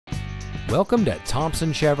Welcome to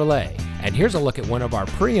Thompson Chevrolet, and here's a look at one of our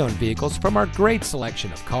pre-owned vehicles from our great selection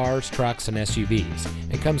of cars, trucks, and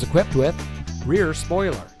SUVs. It comes equipped with rear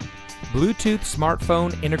spoiler, Bluetooth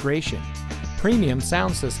smartphone integration, premium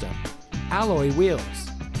sound system, alloy wheels,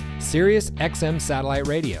 Sirius XM satellite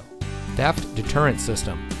radio, theft deterrent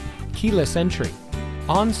system, keyless entry,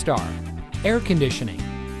 OnStar, air conditioning,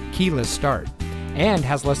 keyless start, and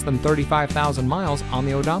has less than 35,000 miles on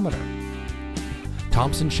the odometer.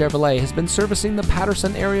 Thompson Chevrolet has been servicing the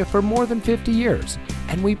Patterson area for more than 50 years,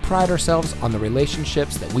 and we pride ourselves on the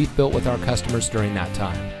relationships that we've built with our customers during that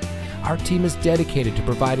time. Our team is dedicated to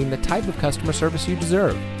providing the type of customer service you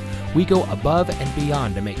deserve. We go above and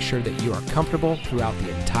beyond to make sure that you are comfortable throughout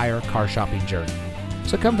the entire car shopping journey.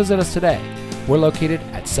 So come visit us today. We're located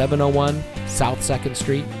at 701 South 2nd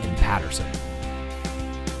Street in Patterson.